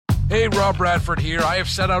Hey, Rob Bradford here. I have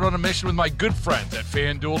set out on a mission with my good friends at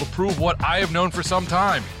FanDuel to prove what I have known for some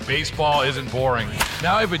time. Baseball isn't boring.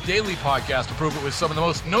 Now I have a daily podcast to prove it with some of the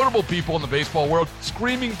most notable people in the baseball world,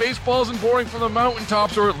 screaming baseball isn't boring from the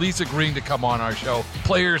mountaintops, or at least agreeing to come on our show.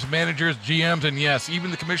 Players, managers, GMs, and yes, even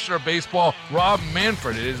the commissioner of baseball, Rob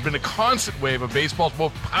Manfred. It has been a constant wave of baseball's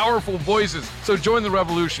most powerful voices. So join the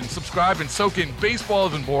revolution. Subscribe and soak in Baseball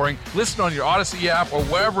Isn't Boring. Listen on your Odyssey app or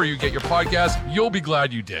wherever you get your podcasts. You'll be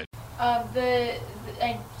glad you did.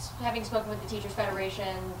 Having spoken with the Teachers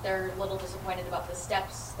Federation, they're a little disappointed about the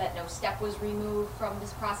steps, that no step was removed from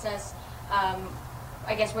this process.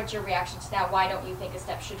 I guess what's your reaction to that? Why don't you think a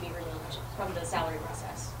step should be removed from the salary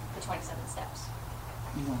process, the 27 steps?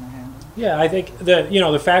 You want to handle it? Yeah, I think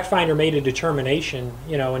the fact finder made a determination,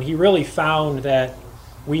 and he really found that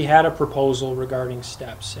we had a proposal regarding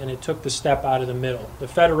steps, and it took the step out of the middle. The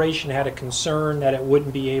Federation had a concern that it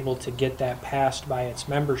wouldn't be able to get that passed by its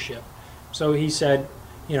membership. So he said,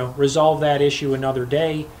 resolve that issue another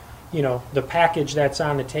day. The package that's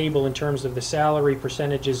on the table in terms of the salary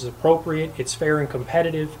percentage is appropriate, it's fair and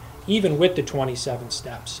competitive, even with the 27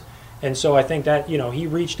 steps. And so I think that, he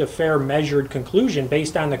reached a fair measured conclusion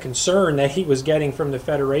based on the concern that he was getting from the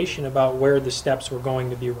Federation about where the steps were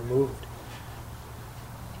going to be removed.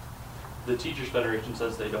 The Teachers Federation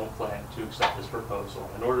says they don't plan to accept this proposal.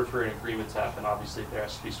 In order for an agreement to happen, obviously there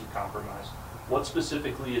has to be some compromise. What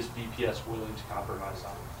specifically is BPS willing to compromise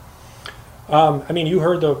on? You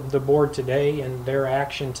heard the board today and their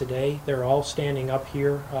action today. They're all standing up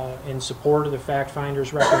here in support of the fact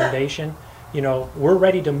finder's recommendation. We're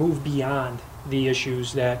ready to move beyond the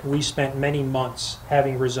issues that we spent many months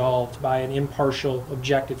having resolved by an impartial,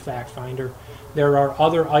 objective fact finder. There are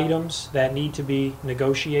other items that need to be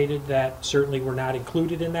negotiated that certainly were not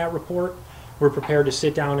included in that report. We're prepared to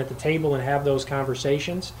sit down at the table and have those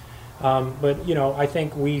conversations. But I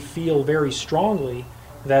think we feel very strongly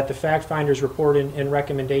that the fact finder's report and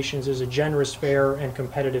recommendations is a generous, fair, and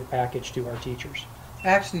competitive package to our teachers.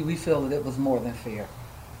 Actually, we feel that it was more than fair.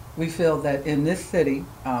 We feel that in this city,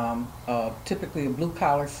 typically a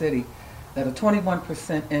blue-collar city, that a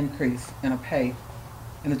 21% increase in a pay,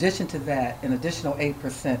 in addition to that, an additional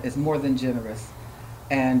 8% is more than generous.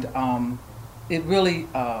 And it really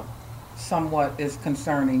somewhat is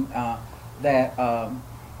concerning that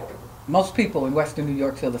most people in Western New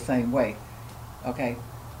York feel the same way, okay?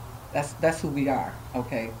 That's who we are,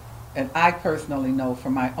 okay? And I personally know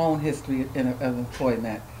from my own history of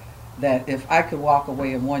employment that if I could walk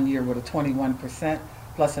away in 1 year with a 21%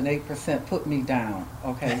 plus an 8%, put me down,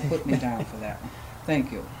 okay? Put me down for that one.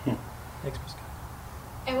 Thank you. Thanks, Ms. Scott.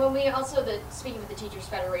 And when we also, speaking with the Teachers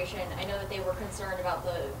Federation, I know that they were concerned about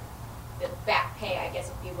the back pay, I guess,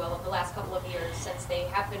 if you will, of the last couple of years since they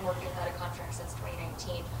have been working without a contract since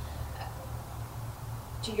 2019.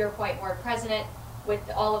 To your point, Board President, with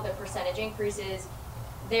all of the percentage increases,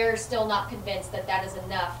 they're still not convinced that that is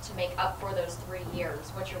enough to make up for those 3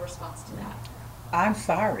 years. What's your response to that? I'm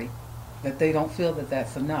sorry that they don't feel that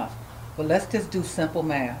that's enough, but let's just do simple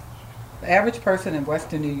math. The average person in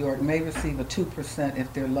Western New York may receive a 2%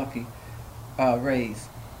 if they're lucky raise.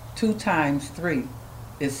 2 times 3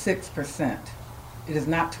 is 6%. It is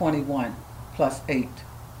not 21 plus 8.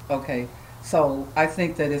 Okay, so I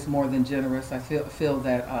think that it's more than generous. I feel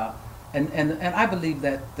that, and I believe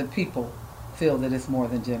that the people feel that it's more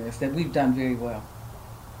than generous. That we've done very well.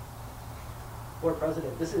 Board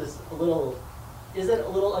President, this is is it a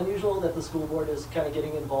little unusual that the school board is kind of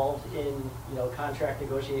getting involved in, contract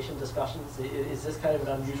negotiation discussions? Is this kind of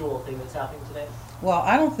an unusual thing that's happening today? Well,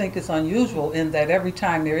 I don't think it's unusual in that every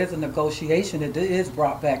time there is a negotiation, it is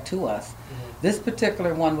brought back to us. Mm-hmm. This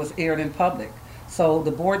particular one was aired in public. So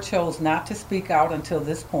the board chose not to speak out until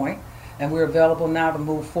this point, and we're available now to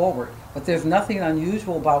move forward. But there's nothing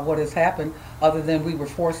unusual about what has happened other than we were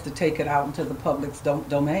forced to take it out into the public's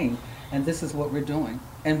domain, and this is what we're doing.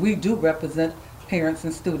 And we do represent parents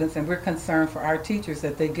and students, and we're concerned for our teachers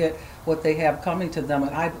that they get what they have coming to them.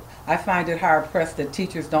 And I find it hard-pressed that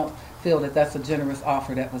teachers don't feel that that's a generous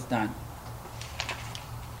offer that was done.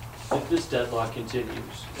 If this deadlock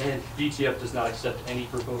continues and VTF does not accept any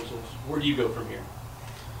proposals, where do you go from here?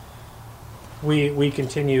 We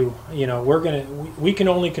continue, we can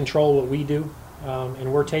only control what we do,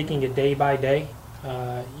 and we're taking it day by day.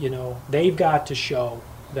 They've got to show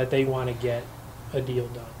that they want to get a deal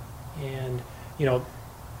done. And,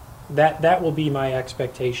 that will be my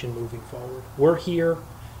expectation moving forward. We're here.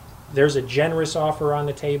 There's a generous offer on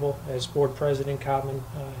the table, as Board President Cobman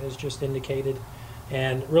has just indicated.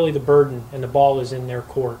 And really the burden and the ball is in their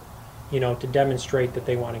court, to demonstrate that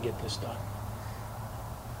they want to get this done.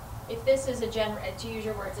 if this is to use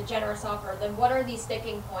your words, a generous offer, then what are these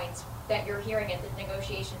sticking points that you're hearing at the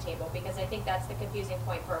negotiation table? Because I think that's the confusing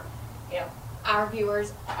point for, our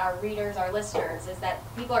viewers, our readers, our listeners, is that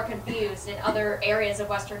people are confused in other areas of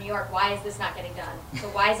Western New York. Why is this not getting done? So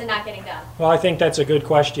why is it not getting done? Well, I think that's a good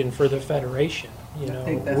question for the Federation. I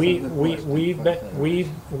think that's a good question.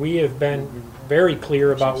 We have been very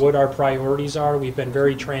clear about what our priorities are. We've been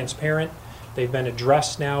very transparent. They've been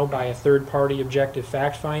addressed now by a third-party objective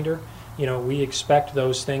fact finder. We expect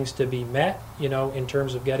those things to be met, in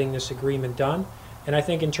terms of getting this agreement done. And I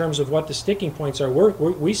think in terms of what the sticking points are,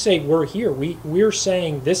 we say we're here. We're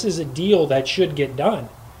saying this is a deal that should get done.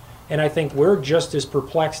 And I think we're just as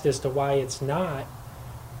perplexed as to why it's not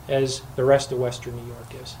as the rest of Western New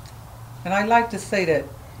York is. And I'd like to say that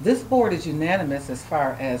this board is unanimous as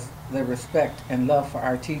far as the respect and love for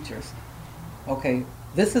our teachers. Okay,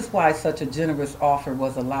 this is why such a generous offer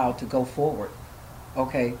was allowed to go forward.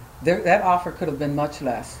 Okay, that offer could have been much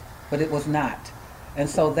less, but it was not. And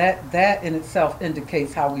so that in itself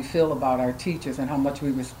indicates how we feel about our teachers and how much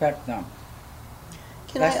we respect them.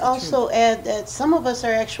 Can I also add that some of us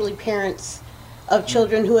are actually parents of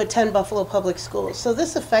children who attend Buffalo Public Schools. So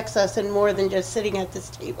this affects us in more than just sitting at this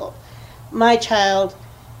table. My child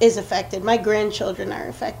is affected. My grandchildren are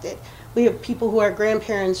affected. We have people who are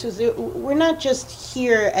grandparents. We're not just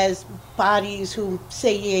here as bodies who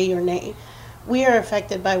say yay or nay. We are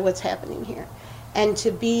affected by what's happening here. And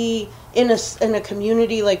to be in a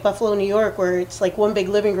community like Buffalo, New York, where it's like one big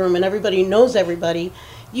living room and everybody knows everybody,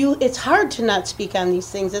 it's hard to not speak on these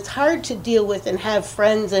things. It's hard to deal with and have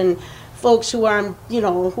friends and folks who are,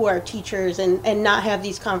 who are teachers and not have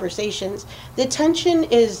these conversations. The tension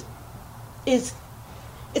is it's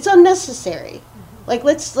unnecessary. Like,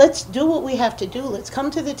 let's do what we have to do. Let's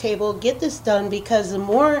come to the table, get this done, because the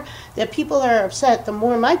more that people are upset, the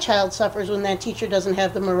more my child suffers when that teacher doesn't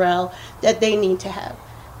have the morale that they need to have.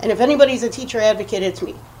 And if anybody's a teacher advocate, it's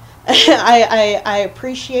me. I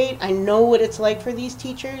appreciate, I know what it's like for these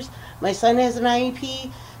teachers. My son has an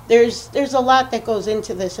IEP. There's a lot that goes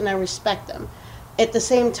into this, and I respect them. At the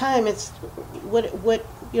same time, it's what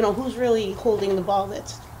who's really holding the ball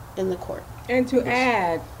that's in the court. And to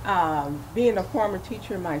add, being a former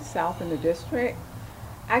teacher myself in the district,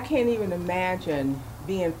 I can't even imagine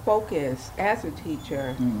being focused as a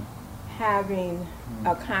teacher, having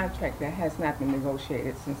a contract that has not been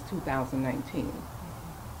negotiated since 2019.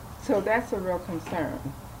 So that's a real concern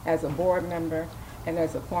as a board member and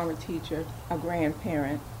as a former teacher, a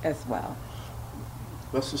grandparent as well.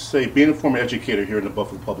 Let's just say, being a former educator here in the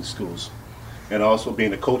Buffalo Public Schools, and also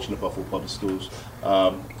being a coach in the Buffalo Public Schools,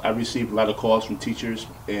 I received a lot of calls from teachers,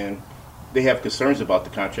 and they have concerns about the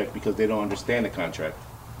contract because they don't understand the contract.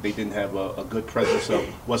 They didn't have a good presence of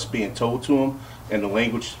what's being told to them and the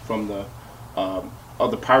language from the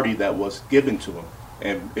other party that was given to them,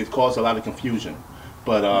 and it caused a lot of confusion.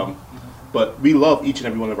 But we love each and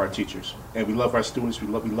every one of our teachers, and we love our students. We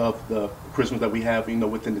love the prisons that we have,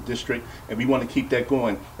 within the district, and we want to keep that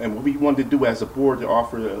going. And what we want to do as a board to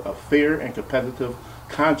offer a fair and competitive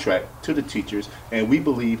contract to the teachers, and we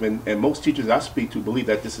believe, and most teachers I speak to believe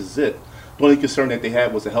that this is it. The only concern that they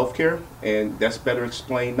had was the health care, and that's better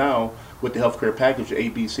explained now with the health care package A,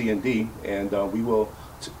 B, C, and D, and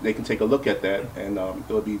they can take a look at that, and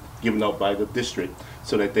it'll be given out by the district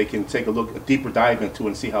so that they can take a deeper dive into it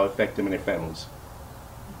and see how it affects them and their families.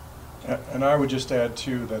 And I would just add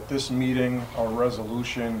too that this meeting, our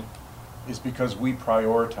resolution, is because we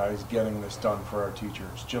prioritize getting this done for our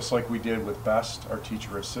teachers, just like we did with BEST, our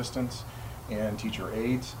teacher assistants and teacher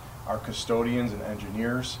aides, our custodians and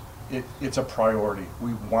engineers. It's a priority.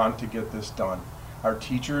 We want to get this done. Our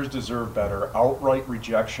teachers deserve better. Outright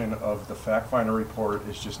rejection of the fact finder report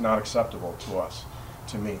is just not acceptable to us,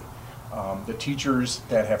 to me. The teachers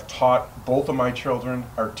that have taught both of my children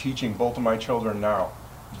are teaching both of my children now.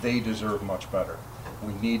 They deserve much better.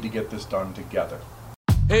 We need to get this done together.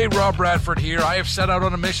 Hey, Rob Bradford here. I have set out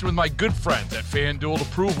on a mission with my good friends at FanDuel to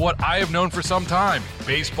prove what I have known for some time.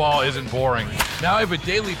 Baseball isn't boring. Now I have a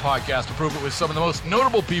daily podcast to prove it with some of the most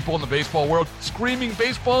notable people in the baseball world, screaming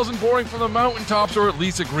baseball isn't boring from the mountaintops, or at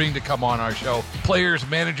least agreeing to come on our show. Players,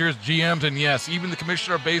 managers, GMs, and yes, even the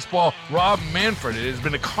commissioner of baseball, Rob Manfred. It has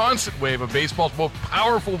been a constant wave of baseball's most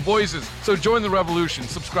powerful voices. So join the revolution.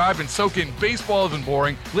 Subscribe and soak in Baseball Isn't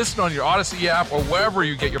Boring. Listen on your Odyssey app or wherever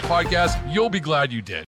you get your podcasts. You'll be glad you did.